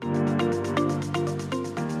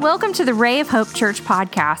Welcome to the Ray of Hope Church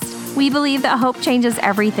podcast. We believe that hope changes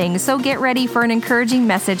everything, so get ready for an encouraging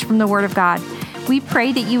message from the Word of God. We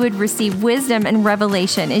pray that you would receive wisdom and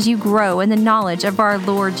revelation as you grow in the knowledge of our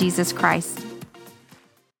Lord Jesus Christ.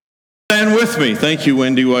 Stand with me. Thank you,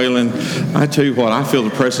 Wendy Whalen. I tell you what, I feel the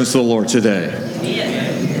presence of the Lord today.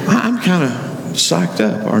 I'm kind of psyched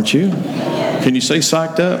up, aren't you? Can you say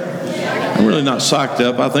psyched up? I'm really not psyched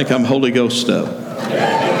up. I think I'm Holy Ghost up.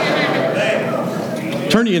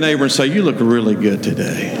 Turn to your neighbor and say, you look really good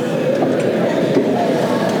today.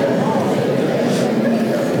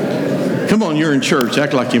 Come on, you're in church.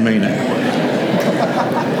 Act like you mean it.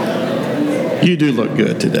 You do look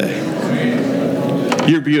good today.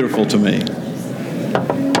 You're beautiful to me.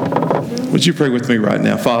 Would you pray with me right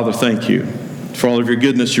now? Father, thank you for all of your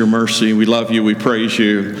goodness, your mercy. We love you. We praise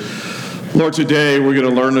you. Lord, today we're going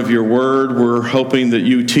to learn of your word. We're hoping that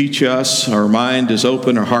you teach us. Our mind is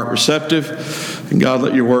open, our heart receptive. And God,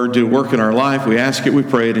 let your word do work in our life. We ask it, we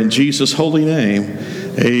pray it in Jesus' holy name.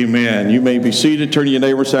 Amen. You may be seated. Turn to your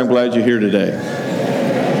neighbor and say, I'm glad you're here today.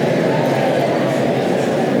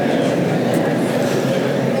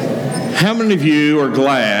 How many of you are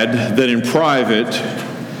glad that in private,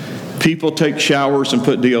 people take showers and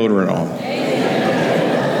put deodorant on?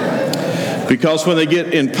 Because when they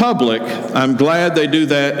get in public, I'm glad they do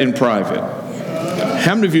that in private.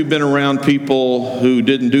 How many of you have been around people who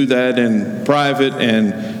didn't do that in private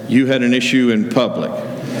and you had an issue in public?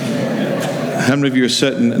 How many of you are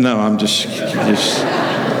sitting? No, I'm just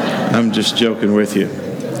joking with you.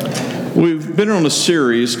 We've been on a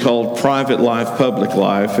series called Private Life, Public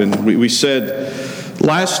Life, and we said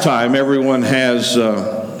last time everyone has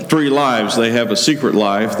three lives. They have a secret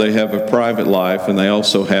life, they have a private life, and they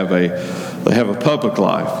also have a public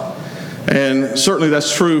life. And certainly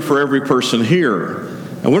that's true for every person here.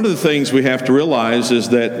 And one of the things we have to realize is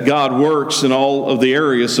that God works in all of the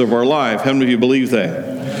areas of our life. How many of you believe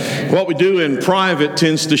that? What we do in private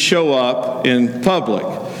tends to show up in public.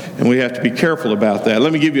 And we have to be careful about that.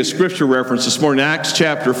 Let me give you a scripture reference this morning, Acts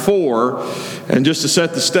chapter 4. And just to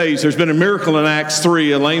set the stage, there's been a miracle in Acts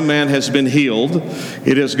 3. A lame man has been healed.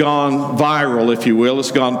 It has gone viral, if you will.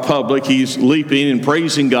 It's gone public. He's leaping and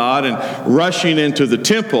praising God and rushing into the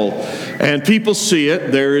temple. And people see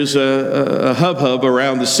it. There is a hubbub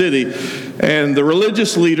around the city. And the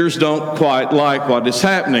religious leaders don't quite like what is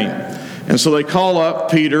happening. And so they call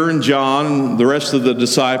up Peter and John and the rest of the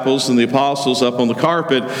disciples and the apostles up on the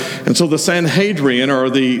carpet. And so the Sanhedrin, or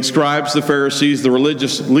the scribes, the Pharisees, the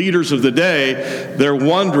religious leaders of the day, they're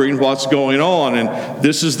wondering what's going on. And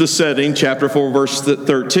this is the setting, chapter 4, verse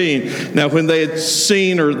 13. Now when they had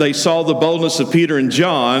seen, or they saw the boldness of Peter and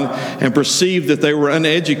John and perceived that they were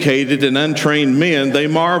uneducated and untrained men, they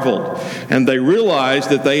marveled. And they realized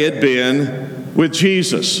that they had been with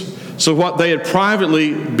Jesus. So what they had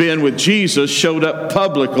privately been with Jesus showed up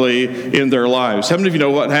publicly in their lives. How many of you know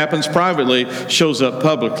what happens privately shows up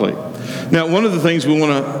publicly? Now, one of the things we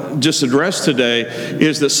want to just address today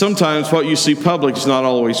is that sometimes what you see public is not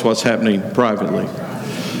always what's happening privately.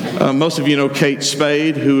 Most of you know Kate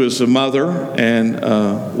Spade, who is a mother and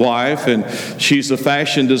wife, and she's the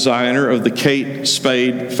fashion designer of the Kate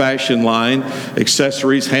Spade fashion line,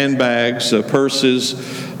 accessories, handbags, purses,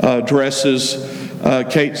 dresses.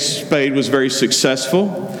 Kate Spade was very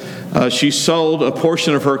successful. She sold a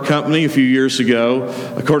portion of her company a few years ago,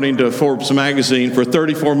 according to Forbes magazine, for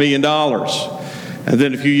 $34 million. And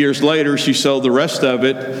then a few years later, she sold the rest of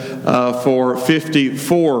it for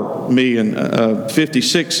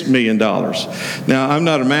 $56 million. Now, I'm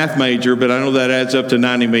not a math major, but I know that adds up to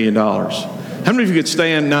 $90 million. How many of you could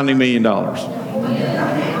stand $90 million?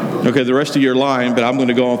 Okay, the rest of you are lying, but I'm going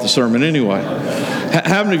to go on with the sermon anyway.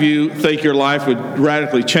 How many of you think your life would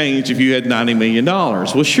radically change if you had $90 million?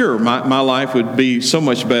 Well, sure, my life would be so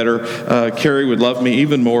much better. Carrie would love me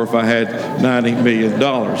even more if I had $90 million.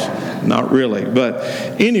 Not really. But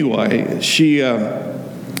anyway, she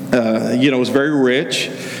was very rich.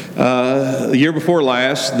 The year before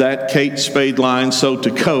last, that Kate Spade line sold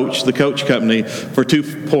to Coach, the Coach company, for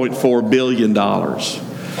 $2.4 billion.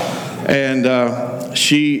 And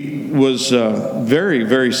she was very,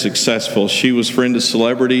 very successful. She was a friend of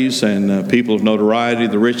celebrities and people of notoriety,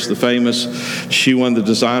 the rich, the famous. She won the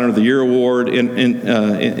Designer of the Year award,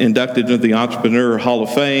 inducted into the Entrepreneur Hall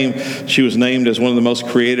of Fame. She was named as one of the most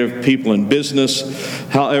creative people in business.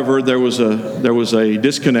 However, there was a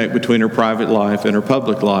disconnect between her private life and her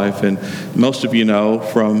public life. And most of you know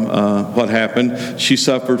from what happened, she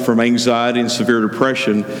suffered from anxiety and severe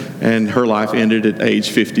depression, and her life ended at age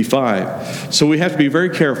 55. So we have to be very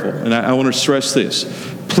careful. And I want to stress this.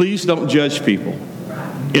 Please don't judge people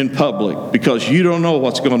in public because you don't know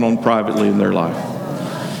what's going on privately in their life.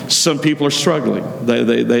 Some people are struggling.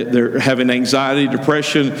 They're having anxiety,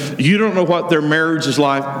 depression. You don't know what their marriage is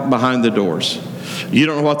like behind the doors. You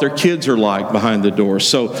don't know what their kids are like behind the doors.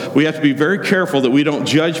 So we have to be very careful that we don't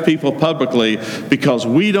judge people publicly because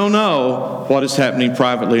we don't know what is happening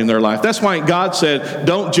privately in their life. That's why God said,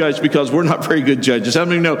 don't judge, because we're not very good judges. How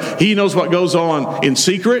many know He knows what goes on in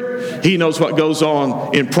secret, He knows what goes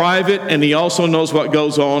on in private, and He also knows what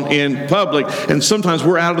goes on in public. And sometimes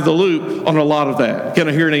we're out of the loop on a lot of that. Can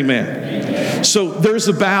I hear an amen? Amen. So there's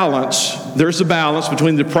a balance. There's a balance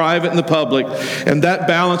between the private and the public, and that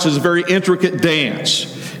balance is a very intricate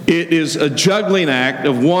dance. It is a juggling act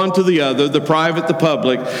of one to the other, the private, the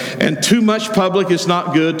public, and too much public is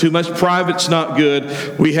not good, too much private's not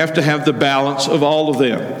good. We have to have the balance of all of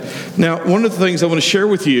them. Now, one of the things I want to share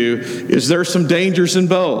with you is there are some dangers in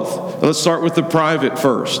both. Let's start with the private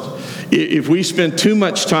first. If we spend too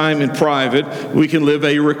much time in private, we can live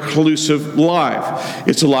a reclusive life.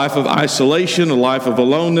 It's a life of isolation, a life of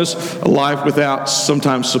aloneness, a life without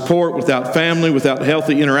sometimes support, without family, without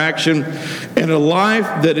healthy interaction, and a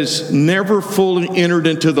life that is never fully entered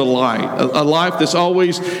into the light. A life that's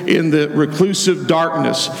always in the reclusive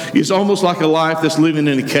darkness is almost like a life that's living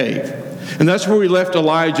in a cave. And that's where we left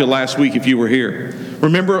Elijah last week, if you were here.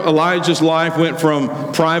 Remember, Elijah's life went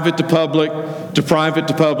from private to public, to private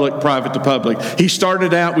to public, private to public. He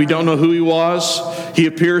started out, we don't know who he was. He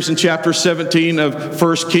appears in chapter 17 of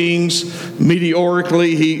 1 Kings.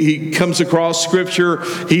 Meteorically, he comes across Scripture.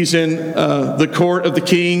 He's in the court of the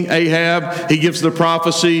king, Ahab. He gives the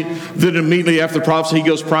prophecy. Then immediately after the prophecy, he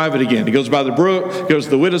goes private again. He goes by the brook, goes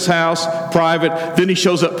to the widow's house, private. Then he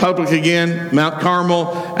shows up public again, Mount Carmel.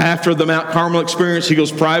 After the Mount Carmel experience, he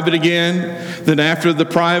goes private again. Then after the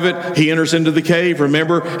private, he enters into the cave,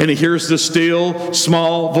 remember? And he hears the still,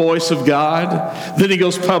 small voice of God. Then he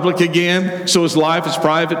goes public again. So his life is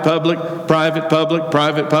private, public, private, public,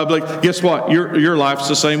 private, public. Guess what? Your life's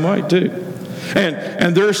the same way too.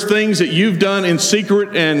 And there's things that you've done in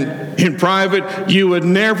secret and in private you would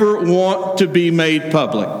never want to be made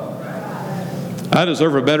public. I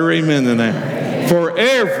deserve a better amen than that. For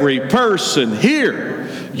every person here,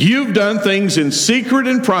 you've done things in secret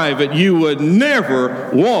and private you would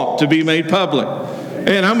never want to be made public.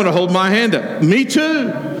 And I'm going to hold my hand up. Me too.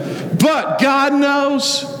 But God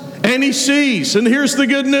knows and He sees. And here's the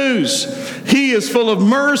good news. He is full of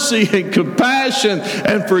mercy and compassion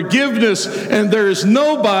and forgiveness. And there is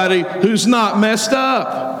nobody who's not messed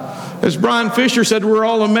up. As Brian Fisher said, we're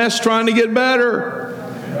all a mess trying to get better.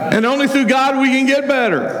 And only through God we can get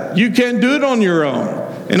better. You can't do it on your own.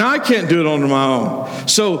 And I can't do it on my own.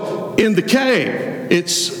 So in the cave,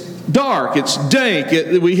 it's dark, it's dank,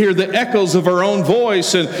 we hear the echoes of our own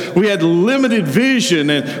voice, and we had limited vision,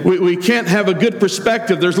 and we can't have a good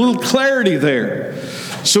perspective. There's a little clarity there.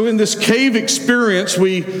 So in this cave experience,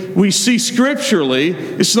 we see scripturally,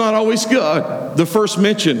 it's not always good. The first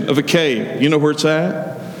mention of a cave, you know where it's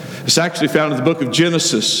at? It's actually found in the book of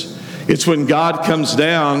Genesis. It's when God comes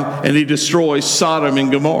down and He destroys Sodom and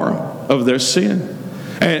Gomorrah of their sin.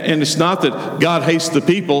 And it's not that God hates the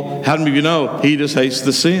people. How many of you know He just hates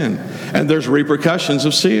the sin? And there's repercussions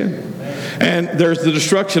of sin. And there's the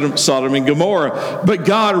destruction of Sodom and Gomorrah. But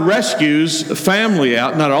God rescues a family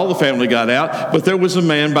out. Not all the family got out, but there was a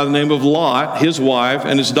man by the name of Lot, his wife,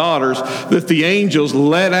 and his daughters that the angels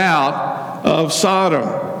led out of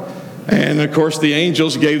Sodom. And of course the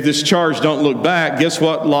angels gave this charge, don't look back. Guess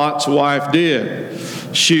what Lot's wife did?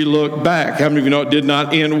 She looked back. How many of you know it did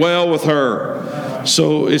not end well with her?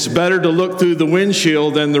 So it's better to look through the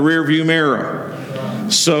windshield than the rearview mirror.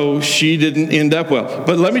 So she didn't end up well.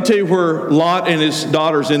 But let me tell you where Lot and his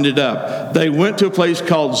daughters ended up. They went to a place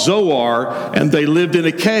called Zoar, and they lived in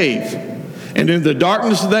a cave. And in the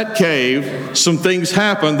darkness of that cave, some things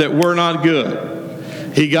happened that were not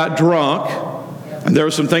good. He got drunk. And there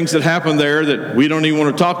were some things that happened there that we don't even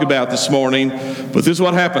want to talk about this morning. But this is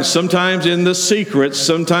what happens. Sometimes in the secret,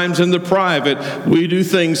 sometimes in the private, we do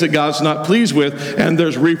things that God's not pleased with. And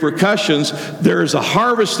there's repercussions. There's a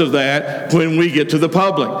harvest of that when we get to the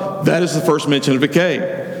public. That is the first mention of a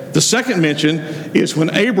cave. The second mention is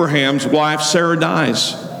when Abraham's wife Sarah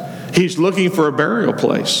dies. He's looking for a burial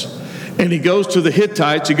place. And he goes to the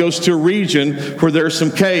Hittites, he goes to a region where there are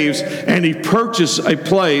some caves, and he purchases a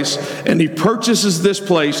place, and he purchases this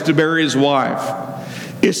place to bury his wife.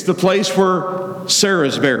 It's the place where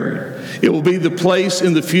Sarah's buried. It will be the place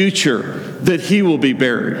in the future that he will be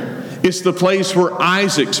buried. It's the place where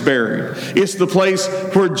Isaac's buried. It's the place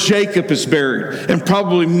where Jacob is buried. And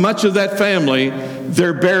probably much of that family,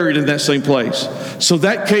 they're buried in that same place. So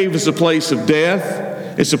that cave is a place of death.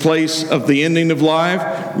 It's a place of the ending of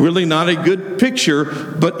life. Really not a good picture,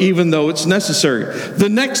 but even though it's necessary. The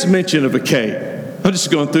next mention of a cave, I'm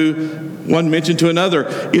just going through one mention to another,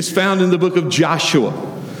 is found in the book of Joshua.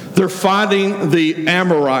 They're fighting the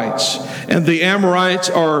Amorites, and the Amorites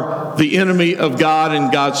are the enemy of God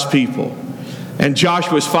and God's people. And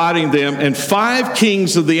Joshua is fighting them, and 5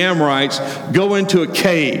 kings of the Amorites go into a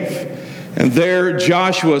cave. And there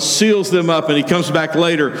Joshua seals them up, and he comes back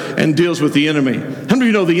later and deals with the enemy. How many of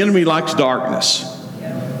you know the enemy likes darkness?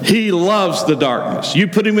 He loves the darkness. You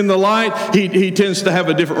put him in the light, he tends to have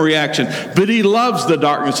a different reaction. But he loves the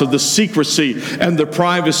darkness of the secrecy and the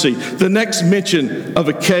privacy. The next mention of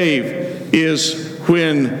a cave is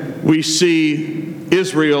when we see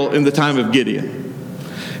Israel in the time of Gideon.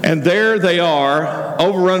 And there they are,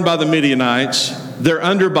 overrun by the Midianites. They're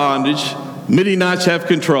under bondage. Midianites have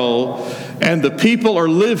control. And the people are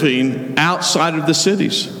living outside of the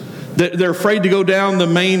cities. They're afraid to go down the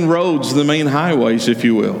main roads, the main highways, if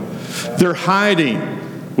you will. They're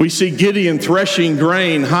hiding. We see Gideon threshing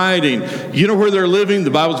grain, hiding. You know where they're living? The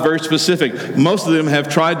Bible's very specific. Most of them have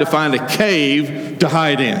tried to find a cave to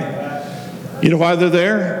hide in. You know why they're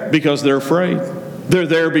there? Because they're afraid. They're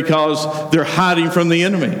there because they're hiding from the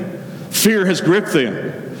enemy. Fear has gripped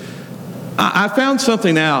them. I found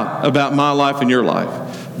something out about my life and your life.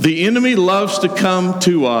 The enemy loves to come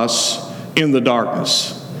to us in the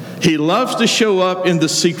darkness. He loves to show up in the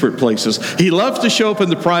secret places. He loves to show up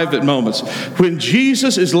in the private moments. When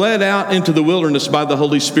Jesus is led out into the wilderness by the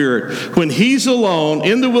Holy Spirit, when he's alone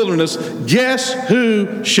in the wilderness, guess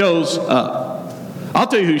who shows up? I'll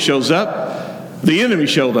tell you who shows up. The enemy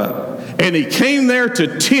showed up. And he came there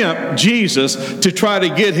to tempt Jesus to try to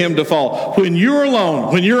get him to fall. When you're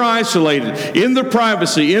alone, when you're isolated, in the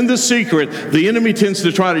privacy, in the secret, the enemy tends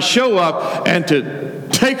to try to show up and to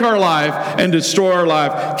take our life and destroy our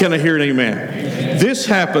life. Can I hear an amen? Amen. This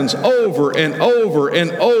happens over and over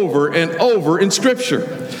and over and over in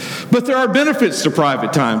Scripture. But there are benefits to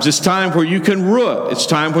private times. It's time where you can root. It's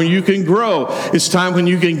time when you can grow. It's time when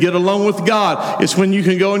you can get alone with God. It's when you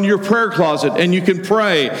can go into your prayer closet and you can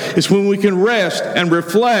pray. It's when we can rest and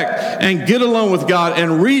reflect and get alone with God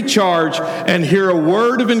and recharge and hear a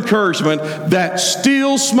word of encouragement, that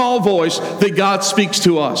still small voice that God speaks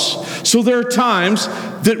to us. So there are times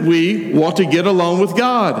that we want to get alone with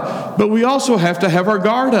God, but we also have to have our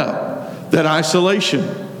guard up. That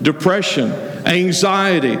isolation, depression,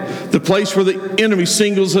 anxiety, the place where the enemy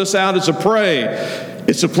singles us out as a prey.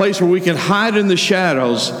 It's a place where we can hide in the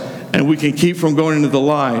shadows and we can keep from going into the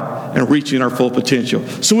light and reaching our full potential.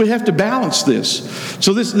 So we have to balance this.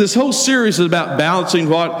 So this whole series is about balancing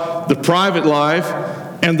what? The private life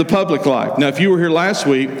and the public life. Now, if you were here last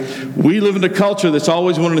week, we live in a culture that's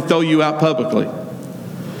always wanting to throw you out publicly.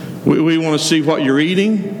 We want to see what you're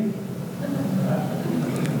eating,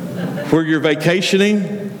 where you're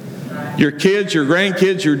vacationing, your kids, your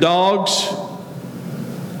grandkids, your dogs.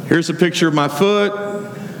 Here's a picture of my foot.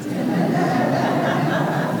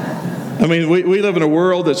 I mean, we live in a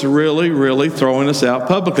world that's really, really throwing us out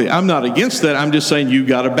publicly. I'm not against that. I'm just saying you've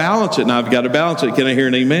got to balance it, and I've got to balance it. Can I hear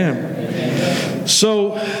an amen? Amen.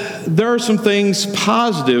 So there are some things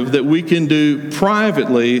positive that we can do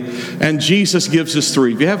privately, and Jesus gives us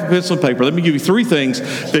 3. If you have a pencil and paper, let me give you 3 things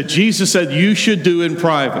that Jesus said you should do in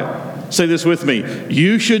private. Say this with me.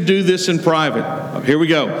 You should do this in private. Here we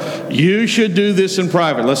go. You should do this in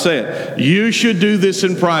private. Let's say it. You should do this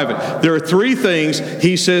in private. There are 3 things.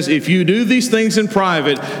 He says, if you do these things in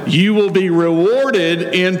private, you will be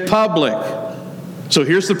rewarded in public. So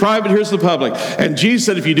here's the private, here's the public. And Jesus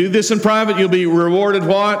said, if you do this in private, you'll be rewarded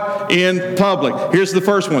what? In public. Here's the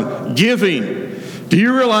first one. Giving. Do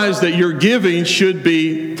you realize that your giving should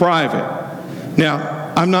be private? Now,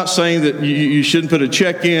 I'm not saying that you shouldn't put a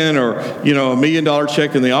check in or, $1 million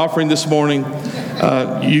check in the offering this morning.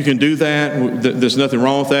 You can do that. There's nothing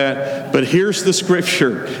wrong with that. But here's the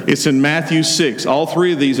scripture. It's in Matthew 6. All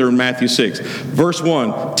 3 of these are in Matthew 6. Verse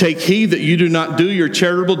 1, take heed that you do not do your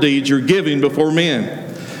charitable deeds, your giving before men,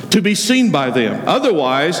 to be seen by them.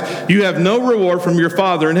 Otherwise, you have no reward from your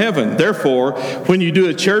Father in heaven. Therefore, when you do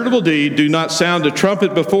a charitable deed, do not sound a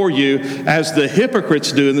trumpet before you, as the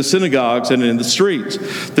hypocrites do in the synagogues and in the streets,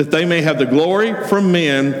 that they may have the glory from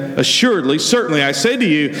men. Assuredly, certainly, I say to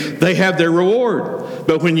you, they have their reward.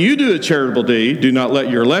 But when you do a charitable deed, do not let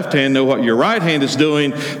your left hand know what your right hand is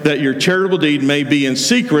doing, that your charitable deed may be in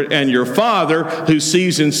secret, and your Father, who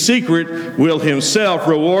sees in secret, will himself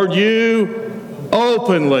reward you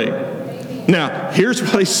openly. Now, here's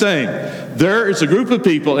what he's saying. There is a group of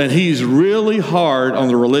people, and he's really hard on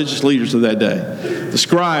the religious leaders of that day. The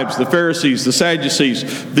scribes, the Pharisees, the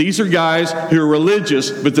Sadducees. These are guys who are religious,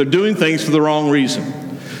 but they're doing things for the wrong reason.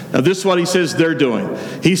 Now, this is what he says they're doing.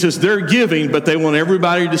 He says they're giving, but they want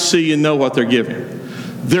everybody to see and know what they're giving.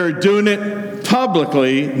 They're doing it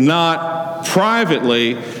publicly, not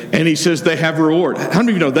privately. And he says they have a reward. How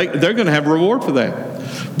many of you know they're going to have a reward for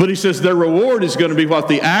that? But he says their reward is going to be what?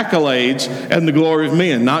 The accolades and the glory of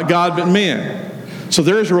men. Not God, but men. So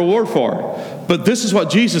there is a reward for it. But this is what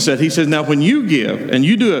Jesus said. He says, now when you give, and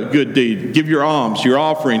you do a good deed, give your alms, your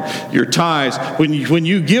offering, your tithes, when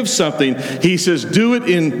you give something, he says, do it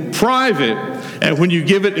in private. And when you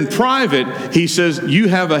give it in private, he says, you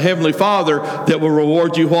have a heavenly Father that will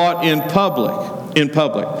reward you what? In public. In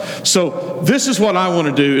public. So this is what I want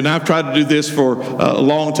to do, and I've tried to do this for a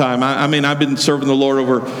long time. I mean, I've been serving the Lord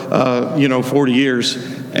over, 40 years,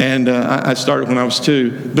 and I started when I was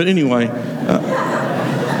 2. But anyway,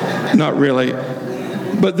 not really.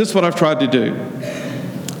 But this is what I've tried to do.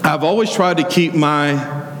 I've always tried to keep my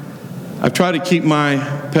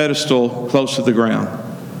pedestal close to the ground.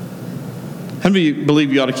 How many of you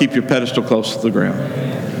believe you ought to keep your pedestal close to the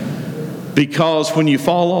ground? Because when you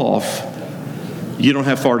fall off, you don't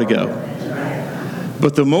have far to go.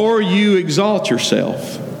 But the more you exalt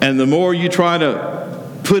yourself, and the more you try to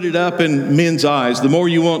put it up in men's eyes, the more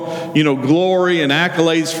you want, glory and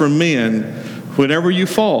accolades from men, whenever you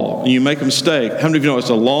fall and you make a mistake, how many of you know it's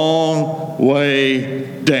a long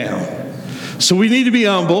way down? So we need to be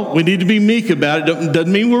humble. We need to be meek about it.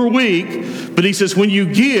 Doesn't mean we're weak. But he says when you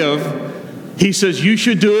give, he says you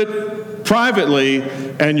should do it privately,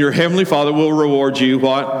 and your heavenly Father will reward you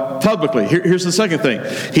what? Publicly. Here's the second thing.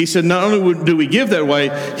 He said not only do we give that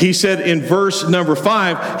way, he said in verse number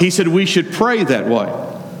 5, he said we should pray that way.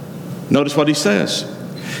 Notice what he says.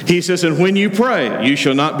 He says, and when you pray, you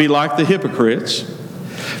shall not be like the hypocrites,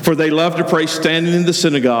 for they love to pray standing in the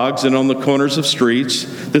synagogues and on the corners of streets,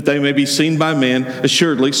 that they may be seen by men.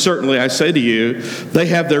 Assuredly, certainly, I say to you, they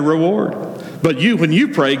have their reward. But you, when you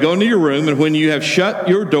pray, go into your room, and when you have shut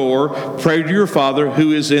your door, pray to your Father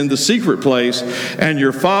who is in the secret place, and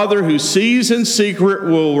your Father who sees in secret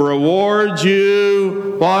will reward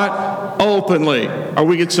you, what? Openly. Or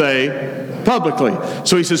we could say, publicly.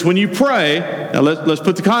 So he says, when you pray, now let's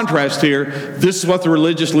put the contrast here, this is what the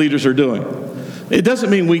religious leaders are doing. It doesn't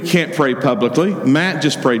mean we can't pray publicly. Matt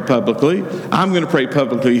just prayed publicly. I'm going to pray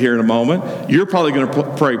publicly here in a moment. You're probably going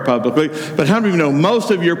to pray publicly. But how many of you know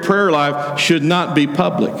most of your prayer life should not be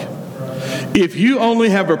public? If you only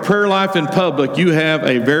have a prayer life in public, you have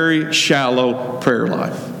a very shallow prayer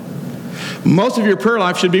life. Most of your prayer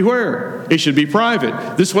life should be where? It should be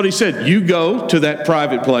private. This is what he said. You go to that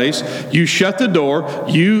private place. You shut the door.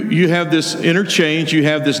 You have this interchange. You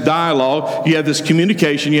have this dialogue. You have this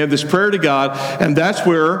communication. You have this prayer to God. And that's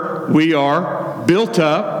where we are built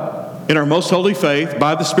up in our most holy faith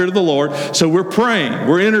by the Spirit of the Lord. So we're praying.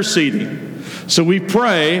 We're interceding. So we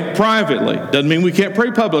pray privately. Doesn't mean we can't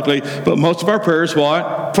pray publicly, but most of our prayers,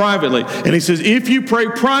 what? Privately. And he says, if you pray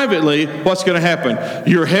privately, what's going to happen?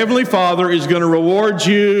 Your heavenly Father is going to reward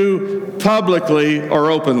you publicly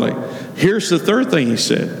or openly. Here's the third thing he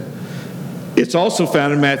said. It's also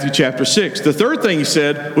found in Matthew chapter 6. The third thing he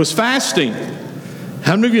said was fasting.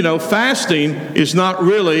 How many of you know fasting is not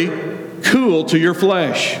really cool to your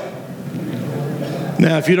flesh?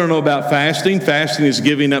 Now, if you don't know about fasting, fasting is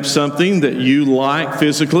giving up something that you like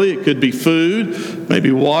physically. It could be food,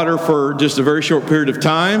 maybe water for just a very short period of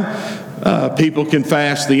time. People can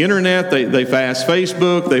fast the internet. They fast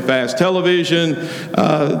Facebook. They fast television.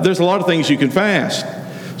 There's a lot of things you can fast.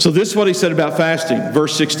 So this is what he said about fasting.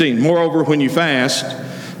 Verse 16, moreover, when you fast,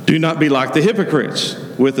 do not be like the hypocrites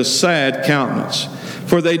with a sad countenance,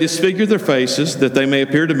 for they disfigure their faces that they may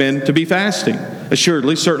appear to men to be fasting.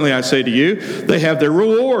 Assuredly, certainly I say to you, they have their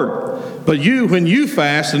reward. But you, when you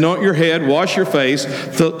fast, anoint your head, wash your face,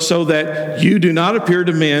 so that you do not appear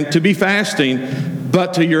to men to be fasting,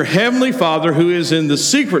 but to your heavenly Father who is in the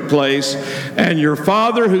secret place, and your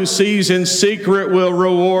Father who sees in secret will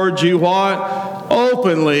reward you what?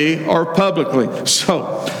 Openly or publicly.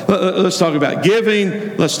 So let's talk about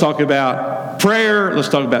giving. Let's talk about prayer. Let's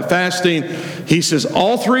talk about fasting. He says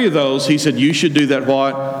all three of those, he said you should do that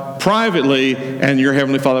what? Privately, and your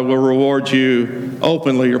heavenly Father will reward you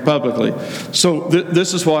openly or publicly. So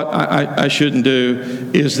this is what I shouldn't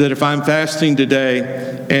do, is that if I'm fasting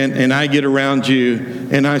today and I get around you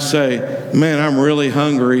and I say, man, I'm really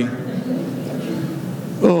hungry.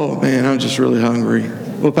 Oh, man, I'm just really hungry.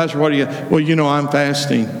 Well, Pastor, what do you? Well, I'm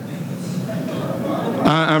fasting.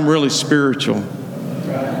 I'm really spiritual.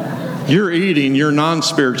 You're eating, you're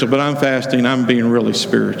non-spiritual, but I'm fasting, I'm being really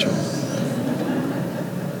spiritual.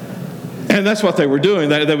 And And that's what they were doing.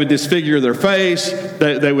 They would disfigure their face.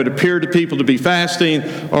 They would appear to people to be fasting,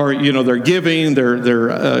 or they're giving,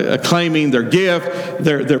 they're claiming their gift.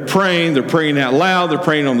 They're praying. They're praying out loud. They're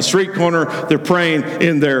praying on the street corner. They're praying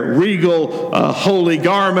in their regal, holy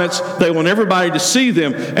garments. They want everybody to see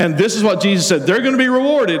them. And this is what Jesus said: they're going to be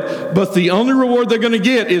rewarded, but the only reward they're going to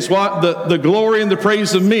get is what the glory and the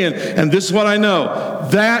praise of men. And this is what I know: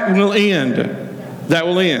 that will end. That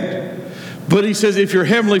will end. But he says, if your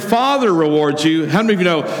heavenly Father rewards you, how many of you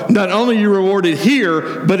know not only are you rewarded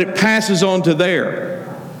here, but it passes on to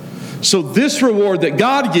there? So this reward that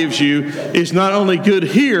God gives you is not only good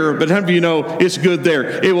here, but how many of you know it's good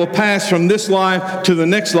there? It will pass from this life to the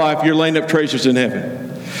next life. You're laying up treasures in heaven.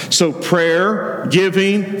 So prayer,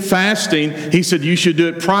 giving, fasting, he said you should do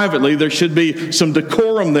it privately. There should be some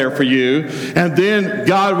decorum there for you. And then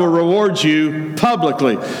God will reward you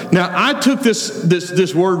publicly. Now, I took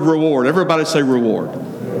this word reward. Everybody say reward.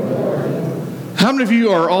 How many of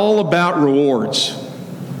you are all about rewards?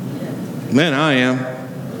 Man, I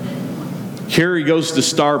am. Carrie goes to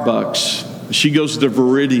Starbucks. She goes to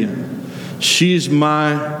Veridian. She's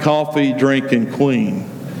my coffee drinking queen.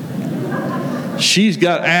 She's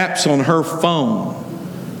got apps on her phone.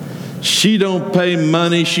 She don't pay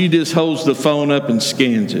money. She just holds the phone up and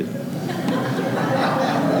scans it.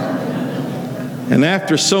 And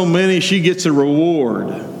after so many, she gets a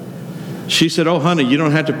reward. She said, "Oh, honey, you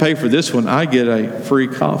don't have to pay for this one. I get a free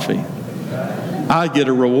coffee. I get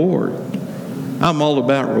a reward." I'm all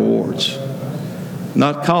about rewards.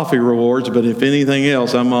 Not coffee rewards, but if anything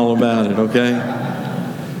else, I'm all about it, okay?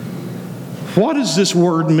 What does this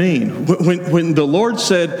word mean? When the Lord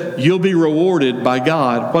said, you'll be rewarded by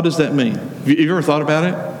God, what does that mean? Have you ever thought about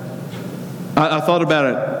it? I thought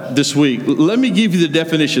about it this week. Let me give you the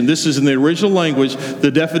definition. This is in the original language,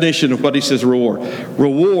 the definition of what he says reward.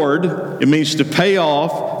 Reward, it means to pay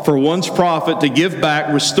off for one's profit, to give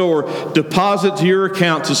back, restore, deposit to your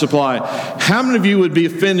account to supply. How many of you would be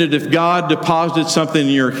offended if God deposited something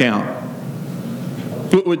in your account?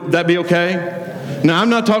 Would that be okay? Now, I'm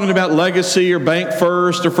not talking about Legacy or Bank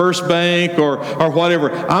First or First Bank or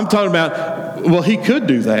whatever. I'm talking about, well, he could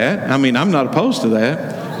do that. I mean, I'm not opposed to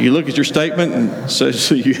that. You look at your statement and say,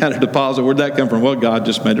 so you had a deposit. Where'd that come from? Well, God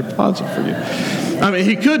just made a deposit for you. I mean,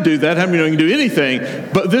 he could do that. I mean, he can do anything.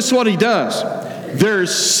 But this is what he does.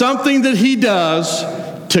 There's something that he does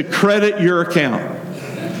to credit your account.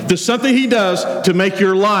 There's something he does to make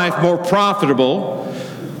your life more profitable.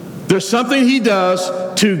 There's something he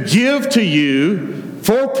does to give to you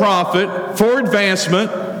for profit, for advancement,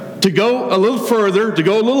 to go a little further, to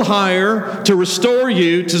go a little higher, to restore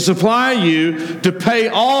you, to supply you, to pay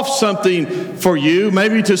off something for you,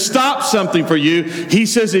 maybe to stop something for you. He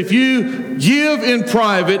says if you give in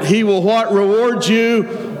private, he will what? Reward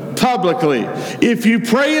you publicly. If you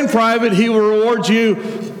pray in private, he will reward you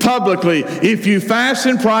publicly. If you fast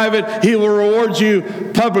in private, he will reward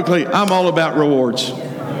you publicly. I'm all about rewards.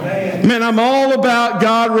 Man, I'm all about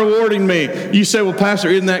God rewarding me. You say, well, Pastor,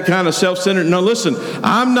 isn't that kind of self-centered? No, listen,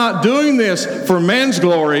 I'm not doing this for man's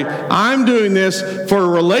glory. I'm doing this for a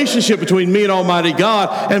relationship between me and Almighty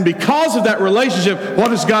God. And because of that relationship, what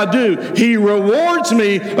does God do? He rewards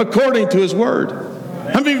me according to His Word.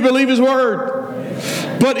 How many of you believe His Word?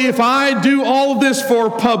 But if I do all of this for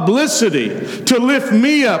publicity, to lift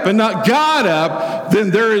me up and not God up, then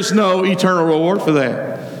there is no eternal reward for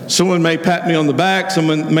that. Someone may pat me on the back.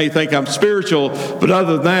 Someone may think I'm spiritual. But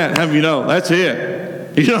other than that, how do you know? That's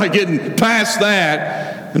it. You're not getting past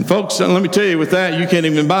that. And folks, let me tell you, with that, you can't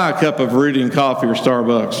even buy a cup of Veridian coffee or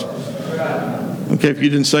Starbucks. Okay, if you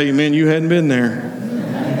didn't say amen, you hadn't been there.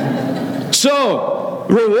 So,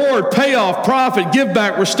 reward, payoff, profit, give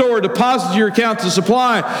back, restore, deposit to your account to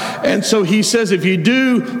supply. And so he says if you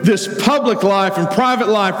do this public life and private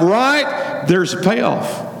life right, there's a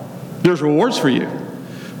payoff. There's rewards for you.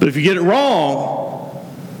 But if you get it wrong,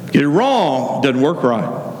 it doesn't work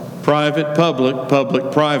right. Private, public,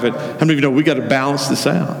 public, private. How many of you know we got to balance this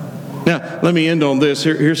out? Now, let me end on this.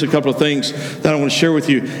 Here's a couple of things that I want to share with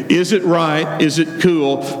you. Is it right? Is it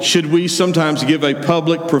cool? Should we sometimes give a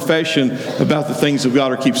public profession about the things of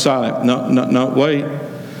God or keep silent? No, wait.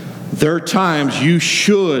 There are times you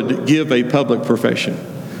should give a public profession.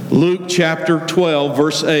 Luke chapter 12,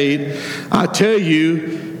 verse 8, I tell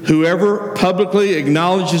you, whoever publicly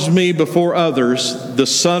acknowledges me before others, the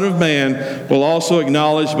Son of Man will also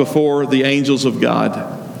acknowledge before the angels of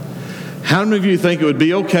God. How many of you think it would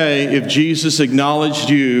be okay if Jesus acknowledged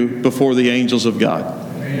you before the angels of God?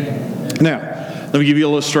 Now, let me give you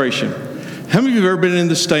an illustration. How many of you have ever been in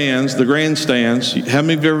the stands, the grandstands? How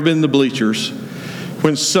many of you have ever been in the bleachers?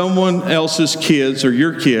 When someone else's kids or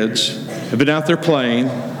your kids have been out there playing,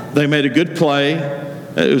 They made a good play.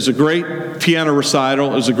 It was a great piano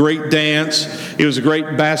recital. It was a great dance. It was a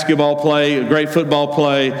great basketball play, a great football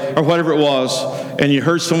play, or whatever it was. And you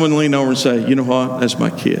heard someone lean over and say, you know what? That's my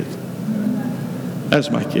kid. That's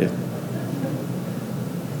my kid.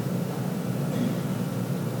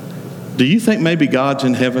 Do you think maybe God's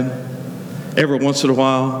in heaven every once in a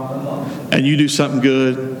while and you do something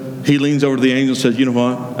good? He leans over to the angel and says, you know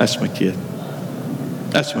what? That's my kid.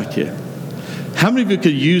 That's my kid. How many of you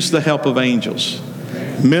could use the help of angels,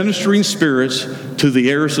 ministering spirits to the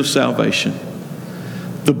heirs of salvation?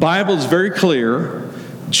 The Bible is very clear.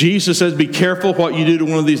 Jesus says, be careful what you do to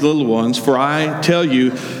one of these little ones, for I tell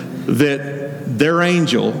you that their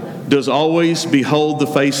angel does always behold the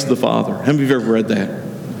face of the Father. How many of you have ever read that?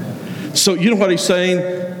 So you know what he's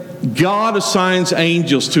saying? God assigns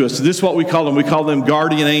angels to us. This is what we call them. We call them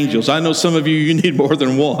guardian angels. I know some of you need more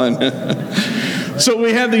than one. So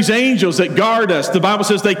we have these angels that guard us. The Bible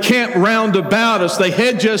says they camp round about us. They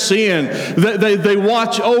hedge us in. They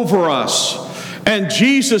watch over us. And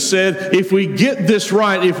Jesus said, if we get this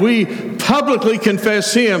right, if we publicly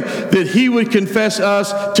confess Him, that He would confess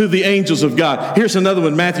us to the angels of God. Here's another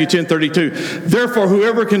one, Matthew 10:32. Therefore,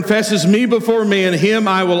 whoever confesses me before men, him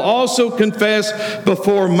I will also confess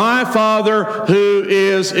before my Father who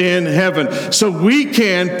is in heaven. So we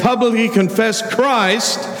can publicly confess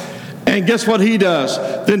Christ, and guess what He does?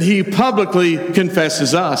 Then He publicly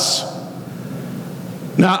confesses us.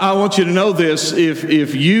 Now, I want you to know this.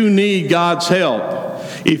 If you need God's help,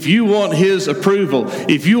 if you want His approval,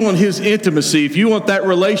 if you want His intimacy, if you want that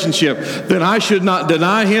relationship, then I should not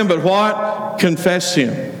deny Him, but what? Confess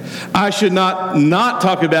Him. I should not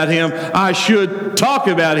talk about Him. I should talk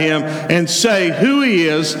about Him and say who He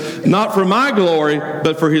is, not for my glory,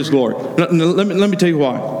 but for His glory. Let me tell you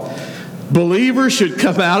why. Believers should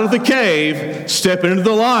come out of the cave, step into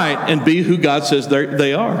the light, and be who God says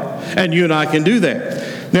they are. And you and I can do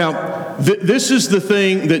that. Now, this is the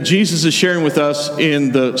thing that Jesus is sharing with us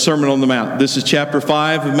in the Sermon on the Mount. This is chapter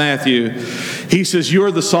 5 of Matthew. He says, you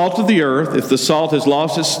are the salt of the earth. If the salt has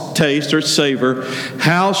lost its taste or its savor,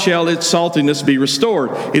 how shall its saltiness be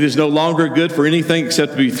restored? It is no longer good for anything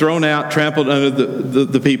except to be thrown out, trampled under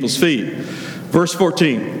the people's feet. Verse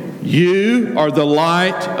 14. You are the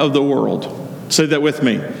light of the world. Say that with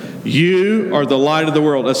me. You are the light of the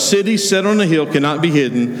world. A city set on a hill cannot be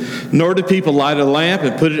hidden, nor do people light a lamp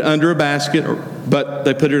and put it under a basket, but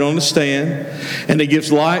they put it on a stand, and it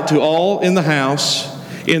gives light to all in the house.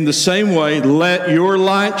 In the same way, let your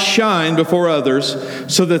light shine before others,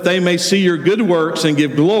 so that they may see your good works and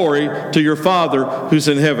give glory to your Father who's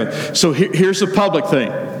in heaven. So here's the public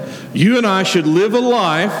thing. You and I should live a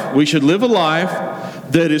life, we should live a life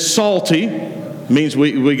that is salty, means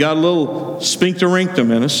we got a little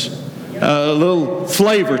sphincterinctum in us, a little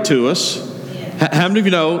flavor to us. How many of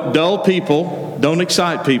you know dull people don't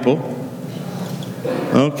excite people?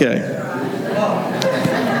 Okay.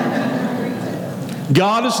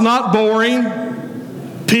 God is not boring.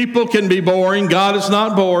 People can be boring. God is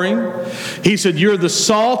not boring. He said, you're the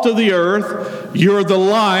salt of the earth. You're the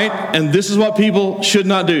light. And this is what people should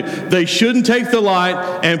not do. They shouldn't take the light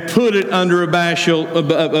and put it under a basket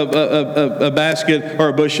or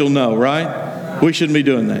a bushel. No, right? We shouldn't be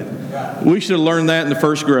doing that. We should have learned that in the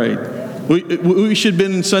first grade. We should have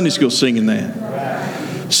been in Sunday school singing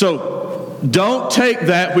that. So don't take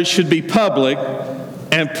that which should be public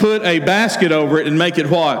and put a basket over it and make it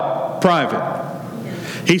what? Private.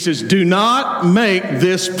 He says, do not make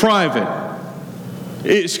this private.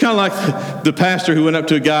 It's kind of like the pastor who went up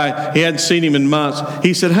to a guy, he hadn't seen him in months.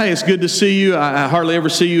 He said, hey, it's good to see you. I hardly ever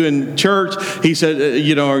see you in church. He said,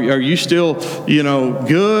 are you still,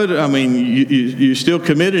 good? I mean, you still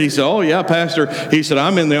committed? He said, oh, yeah, Pastor. He said,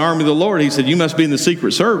 I'm in the army of the Lord. He said, you must be in the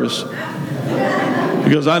Secret Service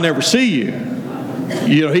because I never see you.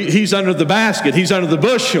 He's under the basket. He's under the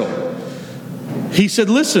bushel. He said,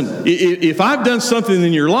 listen, if I've done something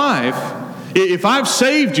in your life, if I've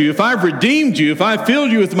saved you, if I've redeemed you, if I've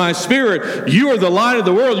filled you with my Spirit, you are the light of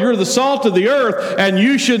the world, you're the salt of the earth, and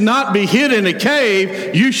you should not be hid in a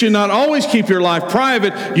cave. You should not always keep your life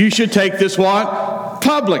private. You should take this what?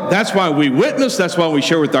 Public. That's why we witness. That's why we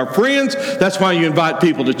share with our friends. That's why you invite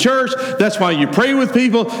people to church. That's why you pray with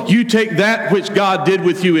people. You take that which God did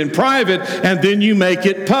with you in private, and then you make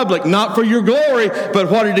it public. Not for your glory,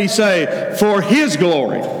 but what did he say? For his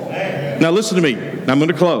glory. Now listen to me. I'm going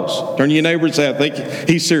to close. Turn to your neighbor's head. I think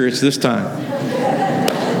he's serious this time.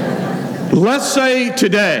 Let's say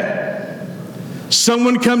today,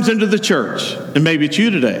 someone comes into the church, and maybe it's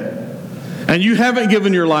you today, and you haven't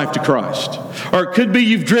given your life to Christ. Or it could be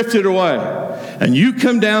you've drifted away. and you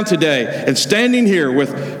come down today and standing here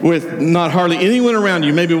with not hardly anyone around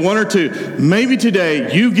you, maybe one or two, maybe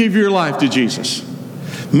today you give your life to Jesus.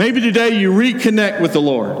 Maybe today you reconnect with the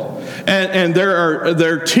Lord. And there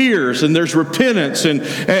are tears, and there's repentance,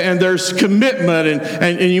 and there's commitment,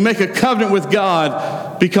 and you make a covenant with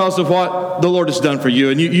God because of what the Lord has done for you.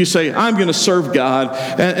 And you say, I'm going to serve God.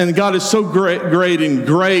 And God is so great in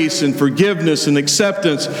grace and forgiveness and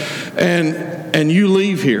acceptance. And you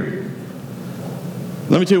leave here.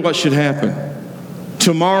 Let me tell you what should happen.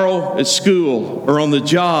 Tomorrow at school or on the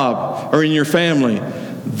job or in your family,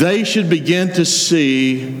 they should begin to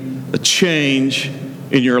see a change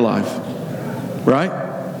in your life, right?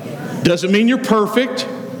 Doesn't mean you're perfect.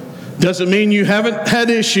 Doesn't mean you haven't had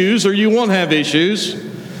issues or you won't have issues.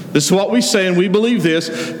 This is what we say, and we believe this.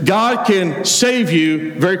 God can save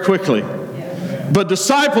you very quickly. But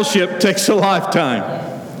discipleship takes a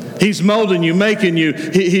lifetime. He's molding you, making you.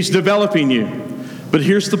 He's developing you. But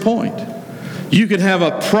here's the point. You can have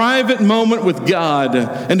a private moment with God,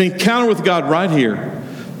 an encounter with God right here.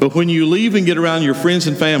 But when you leave and get around your friends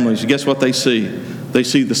and families, guess what they see? They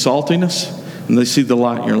see the saltiness and they see the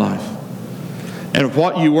light in your life. And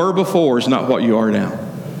what you were before is not what you are now.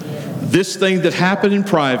 This thing that happened in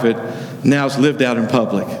private now is lived out in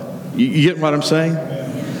public. You get what I'm saying?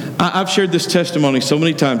 I've shared this testimony so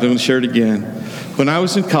many times, I'm going to share it again. When I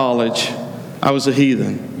was in college, I was a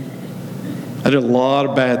heathen. I did a lot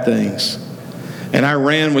of bad things. And I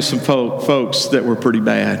ran with some folks that were pretty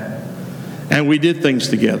bad. And we did things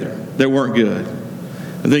together that weren't good.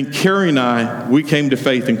 And then Carrie and I, we came to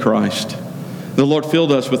faith in Christ. The Lord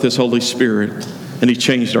filled us with His Holy Spirit, and He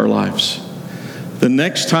changed our lives. The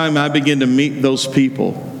next time I began to meet those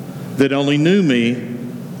people that only knew me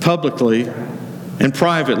publicly and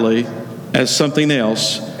privately as something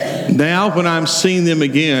else, now when I'm seeing them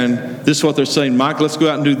again, this is what they're saying, Mike, let's go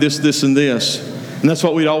out and do this, this, and this. And that's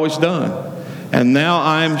what we'd always done. And now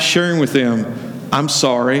I'm sharing with them, I'm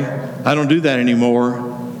sorry, I don't do that anymore.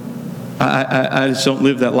 I just don't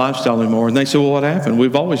live that lifestyle anymore. And they said, well, what happened?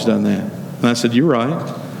 We've always done that. And I said, you're right.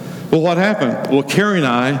 Well, what happened? Well, Carrie and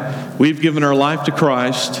I, we've given our life to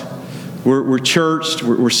Christ. We're churched.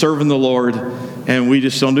 We're serving the Lord. And we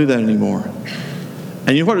just don't do that anymore.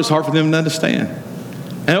 And you know what? It was hard for them to understand.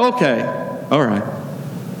 And okay, all right.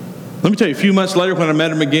 Let me tell you, a few months later when I met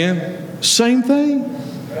them again, same thing.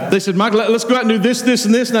 They said, Mike, let's go out and do this, this,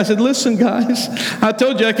 and this. And I said, listen, guys, I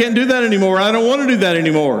told you I can't do that anymore. I don't want to do that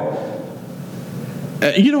anymore.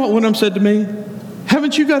 You know what one of them said to me?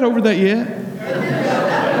 Haven't you got over that yet?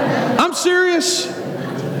 I'm serious.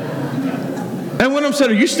 And one of them said,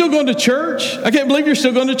 are you still going to church? I can't believe you're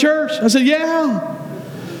still going to church. I said, yeah.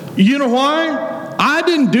 You know why? I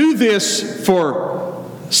didn't do this for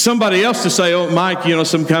somebody else to say, oh, Mike, you know,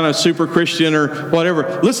 some kind of super Christian or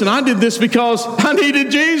whatever. Listen, I did this because I needed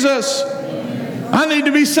Jesus. I need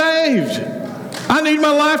to be saved. I need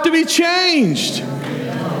my life to be changed.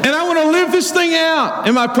 And I want to live this thing out.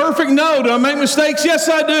 Am I perfect? No. Do I make mistakes? Yes,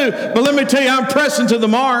 I do. But let me tell you, I'm pressing to the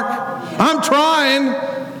mark. I'm trying.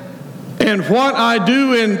 And what I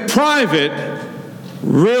do in private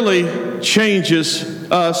really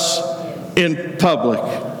changes us in public.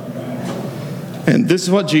 And this is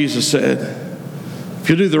what Jesus said. If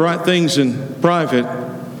you do the right things in private,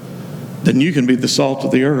 then you can be the salt of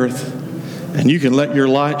the earth. And you can let your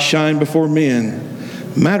light shine before men.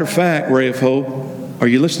 Matter of fact, Ray of Hope, are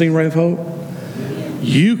you listening, Ray of Hope?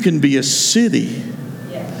 You can be a city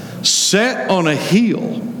set on a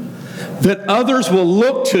hill that others will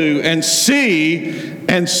look to and see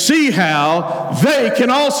how they can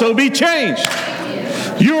also be changed.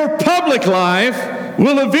 Your public life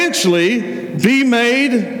will eventually be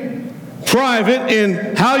made private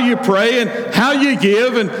in how you pray and how you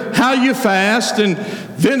give and how you fast, and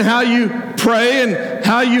then how you pray and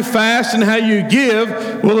how you fast and how you give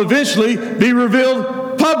will eventually be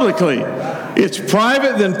revealed publicly. It's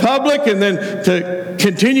private, then public, and then to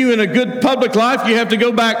continue in a good public life, you have to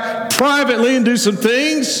go back privately and do some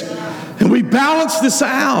things. And we balance this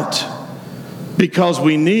out because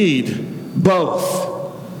we need both.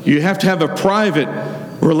 You have to have a private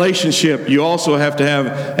relationship. You also have to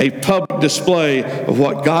have a public display of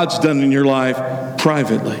what God's done in your life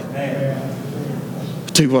privately.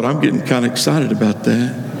 I'll tell you what, I'm getting kind of excited about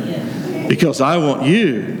that because I want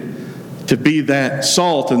you to be that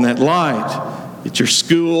salt and that light at your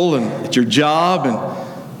school and at your job and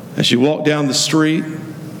as you walk down the street.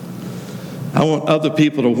 I want other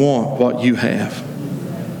people to want what you have.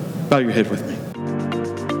 Bow your head with me.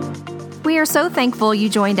 We are so thankful you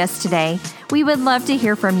joined us today. We would love to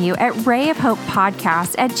hear from you at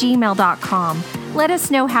rayofhopepodcast@gmail.com. Let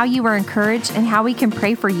us know how you are encouraged and how we can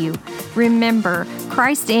pray for you. Remember,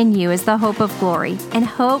 Christ in you is the hope of glory, and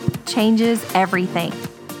hope changes everything.